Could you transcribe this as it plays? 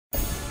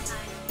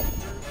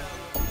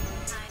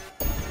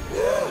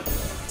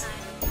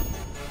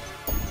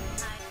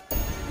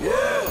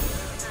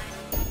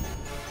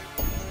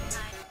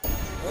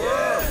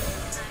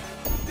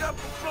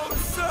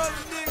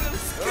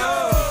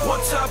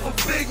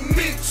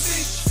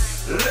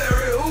meats.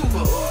 Larry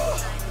Hoover,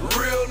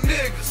 real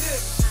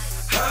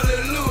niggas.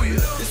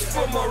 Hallelujah, it's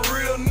for my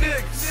real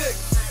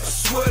niggas. I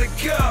swear to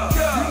God,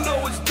 you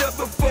know it's death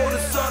before the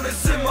sun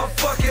is in my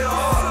fucking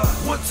heart.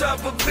 What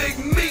type of big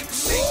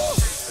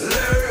meats?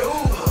 Larry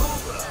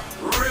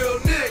Hoover, real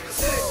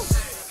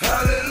niggas.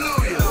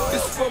 Hallelujah,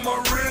 it's for my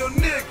real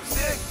niggas.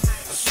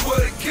 I swear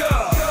to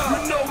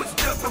God, you know it's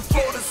death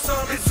before the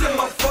sun is in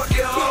my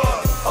fucking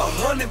heart.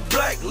 100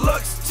 black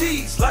Lux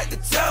tees like the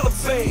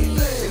Taliban,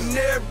 and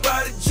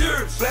everybody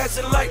jerk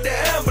flashing like the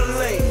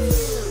ambulance.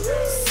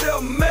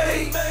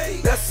 Self-made,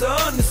 that's an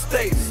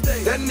understatement.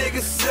 That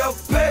nigga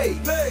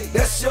self-paid,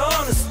 that's your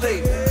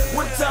understatement.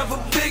 One time for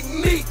big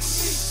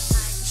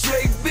meats,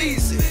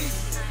 JBZ,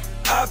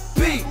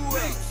 IP,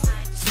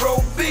 throw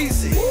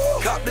BZ.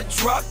 Cop the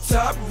drop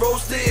top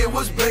roaster, it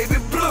was baby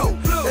blue.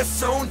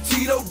 That's on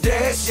Tito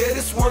Dash, yeah,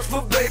 this one's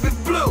for baby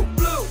blue.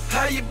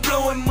 How you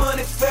blowing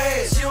money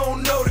fast? You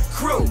don't know the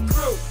crew.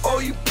 Oh,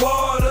 you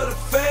part of the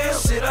fam?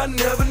 Shit, I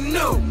never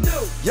knew.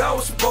 Y'all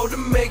was supposed to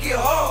make it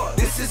hard.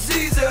 This is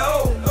easy,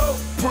 oh.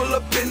 Pull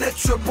up in that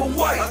triple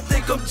white. I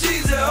think I'm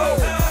Jeezy, oh.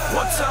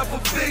 One type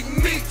of big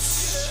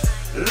meats.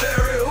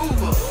 Larry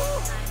Hoover,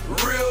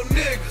 real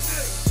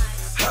niggas.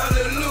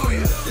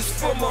 Hallelujah, it's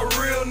for my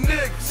real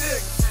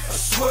niggas. I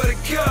swear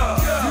to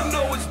God, you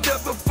know it's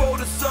death before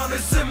the sun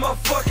is in my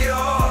fucking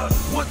heart.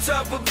 What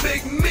type of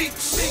big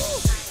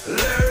meats?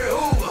 Larry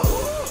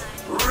Hoover,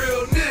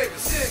 real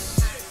niggas.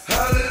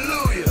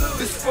 Hallelujah,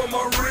 it's for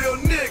my real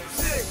niggas.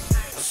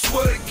 I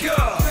swear to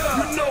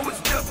God, you know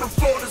it's death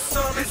before the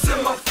sun is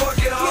in my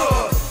fucking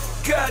heart.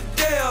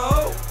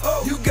 Goddamn,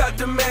 ho, you got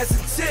the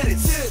massive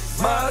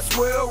titties. Might as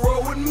well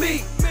roll with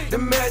me, the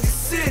Magic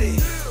City.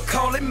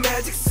 Call it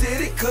Magic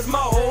City, cause my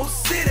whole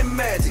city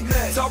magic.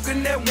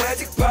 Talking that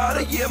magic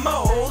powder, yeah, my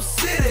whole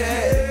city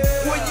had.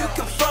 Where you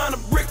can find a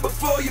brick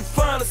before you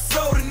find a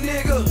soda,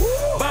 nigga.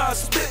 Buy a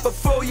spit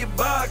before you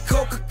buy a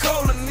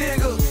Coca-Cola,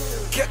 nigga.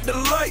 Kept the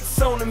lights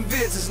on them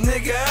bitches,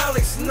 nigga.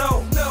 Alex,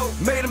 no.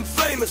 Made them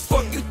famous,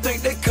 fuck you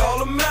think they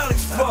call him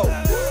Alex for?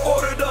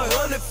 Ordered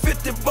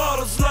 150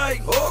 bottles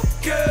like,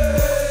 okay.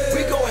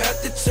 We gon'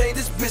 have to change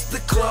this bitch to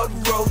Club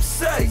Rose.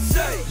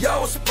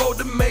 Y'all was supposed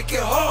to make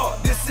it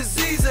hard. This is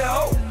easy,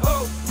 ho.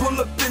 Pull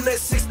up in that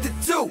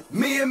 62,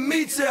 me and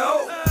Meech,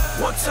 ho.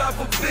 One type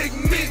of big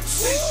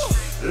meats.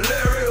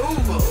 Larry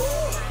Hoover,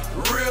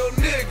 real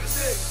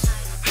niggas.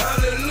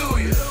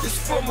 Hallelujah, it's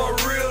for my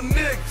real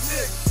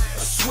niggas.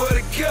 I swear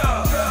to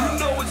God, you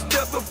know it's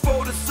death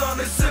before the sun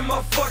is in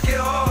my fucking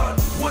heart.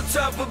 What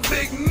type of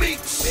big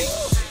meats?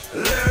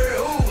 Larry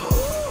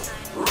Hoover,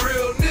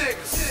 real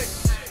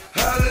niggas.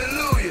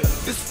 Hallelujah,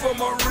 it's for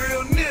my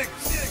real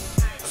niggas.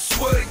 I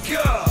swear to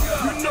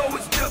God, you know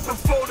it's death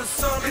before the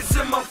sun is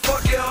in my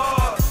fucking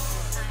heart.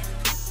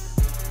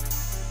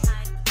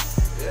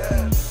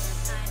 Yeah.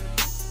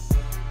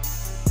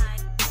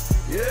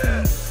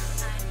 Yeah.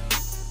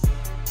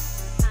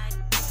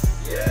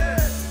 Yeah.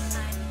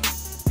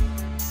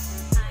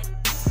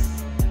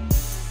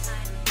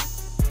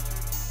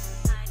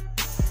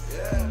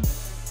 Yeah.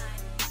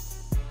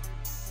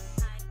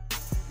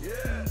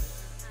 Yeah.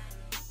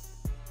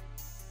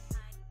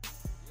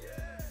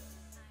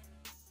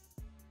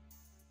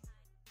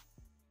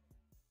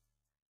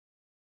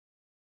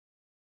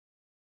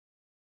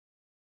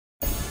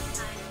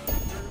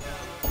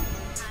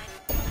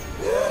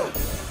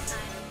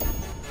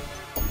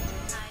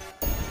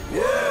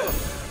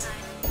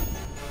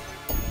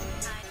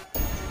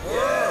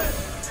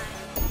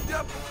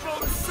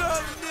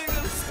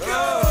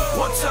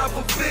 One type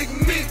of big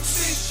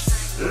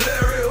meats.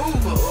 Larry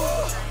Hoover,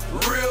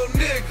 real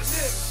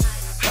niggas.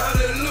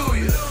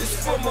 Hallelujah,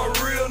 it's for my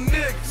real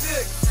niggas.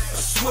 I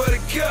swear to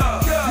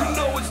God, you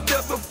know it's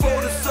death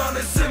before the sun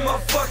is in my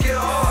fucking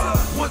heart.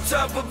 What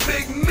type of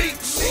big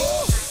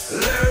meats?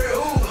 Larry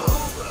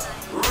Hoover,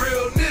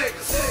 real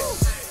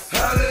niggas.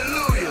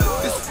 Hallelujah,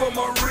 it's for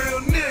my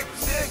real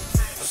niggas.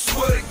 I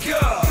swear to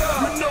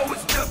God, you know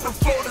it's death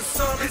before the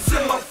sun is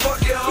in my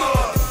fucking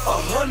heart.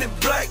 100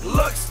 black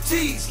Lux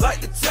tees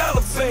like the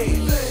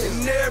Taliban,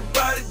 and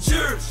everybody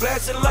jerk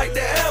flashing like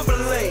the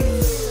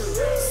ambulance.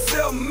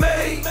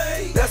 Self-made,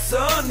 that's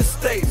an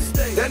understatement.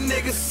 That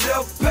nigga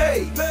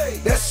self-paid,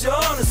 that's your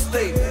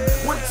understatement.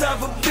 One time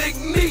for big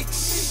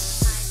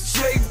meats,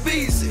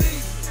 JBZ,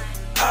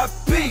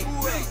 IP,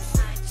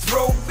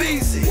 throw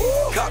BZ.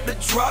 Cop the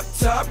drop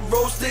top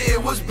roaster,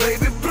 it was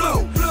baby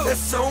blue.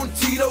 That's on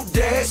Tito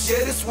Dash,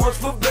 yeah, this one's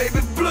for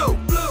baby blue.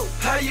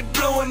 How you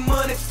blowing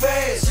money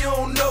fast? You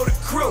don't know the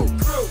crew.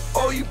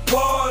 Oh, you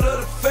part of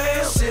the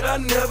fam? Shit, I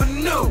never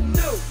knew.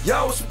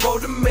 Y'all was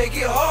supposed to make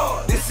it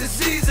hard. This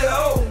is easy,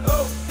 oh.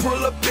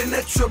 Pull up in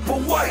that triple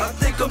white. I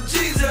think I'm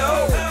Jeezy,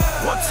 oh.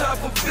 One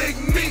type of big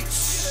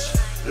meats.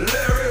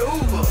 Larry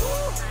Hoover,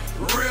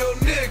 real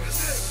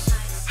niggas.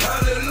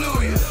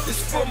 Hallelujah,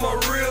 it's for my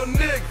real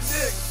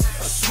niggas.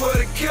 I swear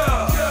to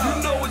God,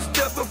 you know it's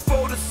death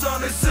before the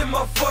sun is in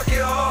my fucking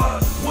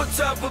heart. What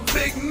type of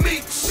big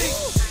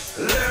meats?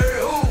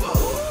 Larry Hoover,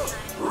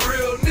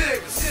 real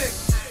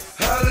niggas.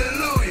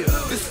 Hallelujah,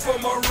 it's for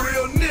my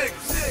real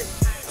niggas.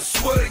 I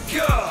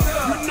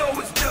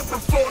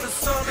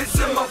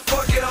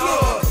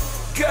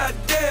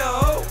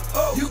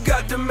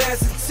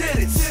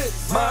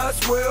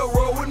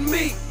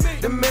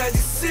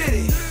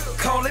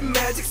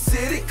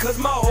cause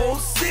my whole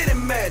city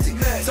magic.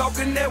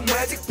 Talking that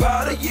magic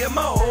powder, yeah,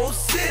 my whole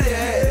city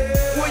had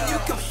it. Where you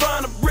can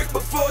find a brick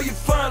before you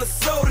find a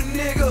soda,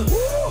 nigga.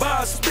 Buy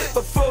a spit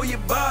before you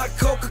buy a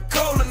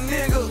Coca-Cola,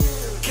 nigga.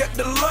 Kept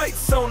the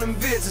lights on them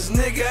bitches,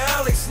 nigga.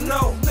 Alex,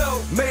 no.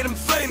 Made them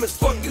famous,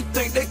 fuck you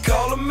think they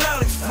call him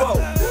Alex for?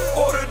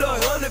 Ordered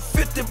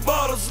 150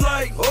 bottles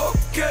like,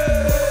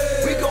 okay.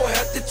 We gon'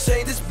 have to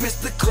change this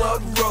bitch to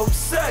Club Rose.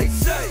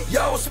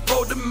 Y'all was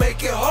supposed to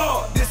make it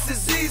hard, this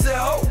is easy,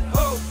 ho.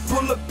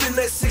 Pull up in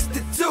that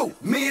 62,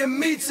 me and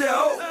Meech,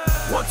 ho.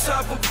 One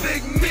type of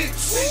Big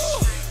Meech,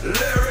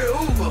 Larry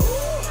Hoover,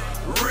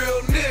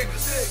 real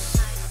niggas.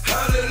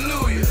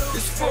 Hallelujah,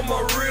 it's for my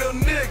real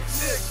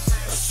niggas.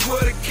 I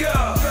swear to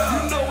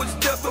God, you know it's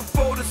death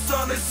before the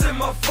sun is in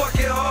my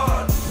fucking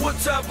heart. One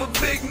type of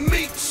Big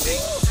Meech,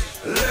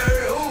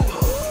 Larry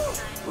Hoover,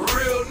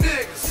 real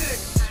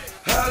niggas.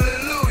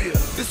 Hallelujah,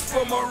 it's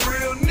for my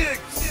real niggas.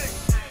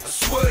 I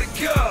swear to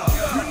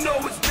God, you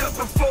know it's death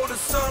before the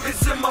sun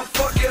is in my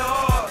fucking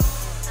heart.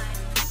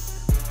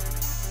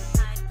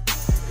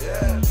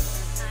 Yeah.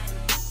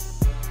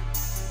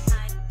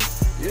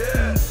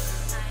 Yeah.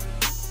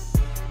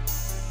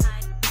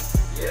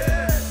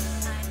 Yeah.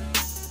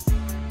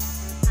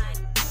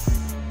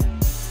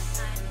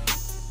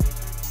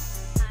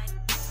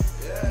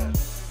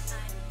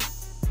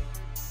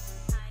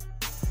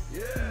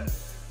 Yeah.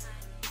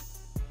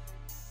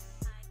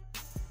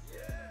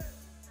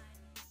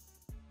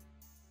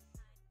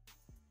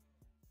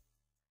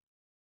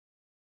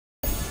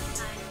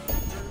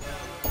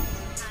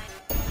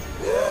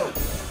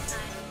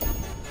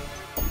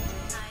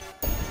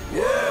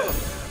 Yeah.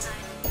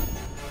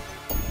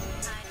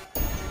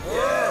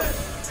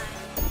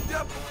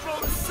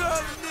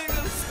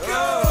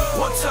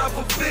 One type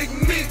of Big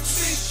Meech,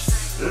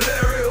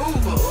 Larry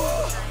Hoover,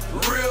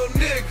 real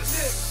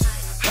niggas.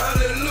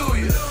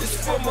 Hallelujah,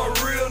 it's for my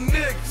real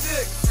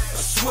niggas. I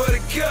swear to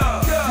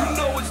God, you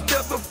know it's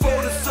death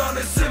before the sun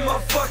is in my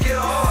fucking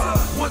heart.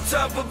 One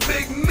type of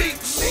Big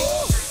Meech,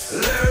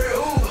 Larry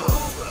Hoover,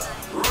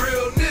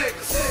 real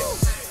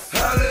niggas.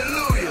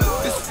 Hallelujah,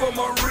 it's for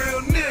my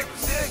real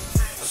niggas.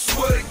 I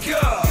swear to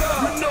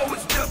God, you know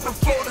it's death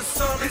before the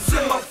sun is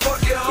in my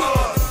fucking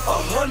heart.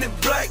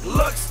 100 black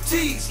Lux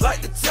tees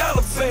like the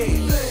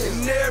Taliban,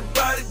 and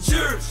everybody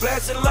jury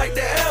flashing like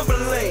the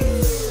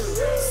ambulance.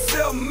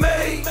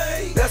 Self-made,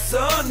 that's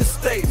an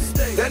understatement.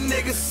 That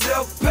nigga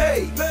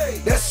self-paid,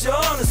 that's your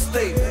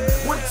understatement.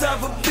 One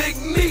type of Big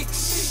Meech,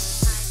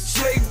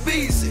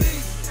 JBZ,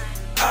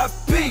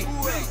 IP,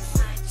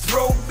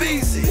 throw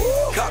BZ.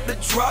 Cop the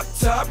drop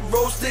top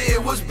roaster,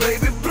 it was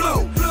baby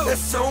blue.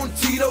 That's on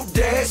Tito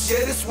Dash,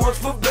 yeah, this one's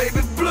for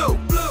baby blue.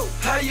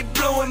 How you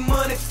blowing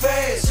money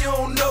fast? You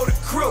don't know the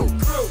crew.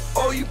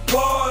 Oh, you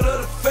part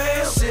of the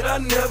fam? Shit, I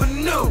never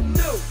knew.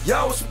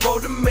 Y'all was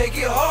supposed to make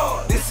it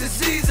hard. This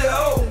is easy,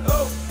 ho.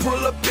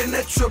 Pull up in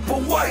that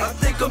triple white. I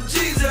think I'm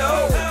Jeezy,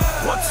 ho.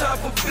 One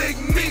type of Big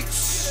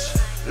Meech,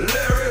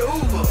 Larry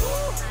Hoover,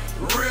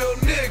 real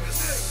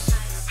niggas.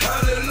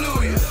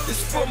 Hallelujah,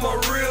 it's for my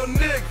real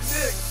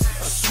niggas.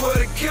 I swear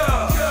to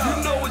God,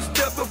 you know it's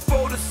death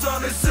before the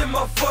sun is in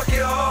my fucking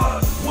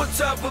heart. One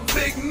type of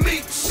Big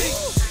Meech,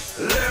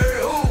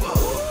 Larry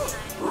Hoover,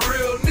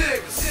 real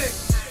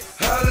niggas.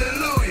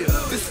 Hallelujah,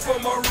 this for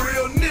my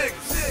real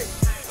niggas.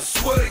 I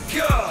swear to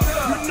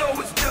God, you know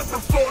it's death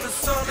before the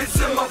sun is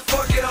in my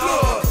fucking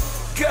heart.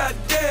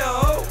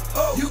 Goddamn,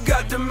 ho, you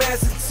got the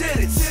massive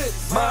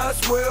titties. Might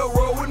as well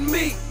roll with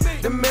me,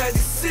 the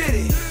Magic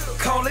City.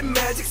 Call it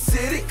Magic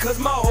City, cause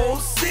my whole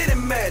city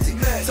magic.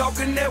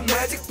 Talking that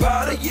magic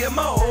powder, yeah,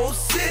 my whole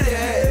city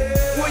had it.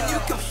 Where you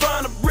can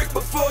find a brick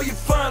before you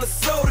find a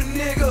soda,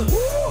 nigga.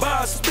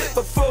 Buy a spit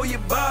before you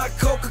buy a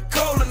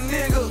Coca-Cola,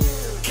 nigga.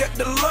 Kept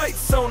the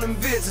lights on them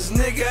bitches,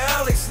 nigga.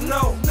 Alex,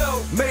 no.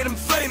 Made them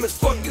famous,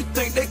 fuck you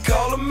think they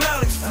call him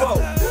Alex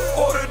for?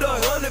 Ordered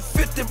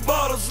 150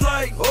 bottles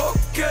like,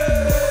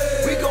 okay.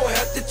 We gon'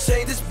 have to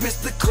change this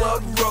bitch to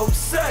Club Rose.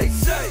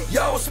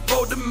 Y'all was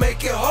supposed to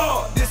make it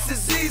hard, this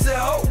is easy,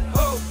 ho.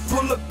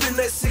 Pull up in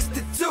that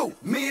 62,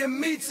 me and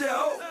Meech,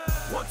 ho.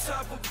 One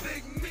type of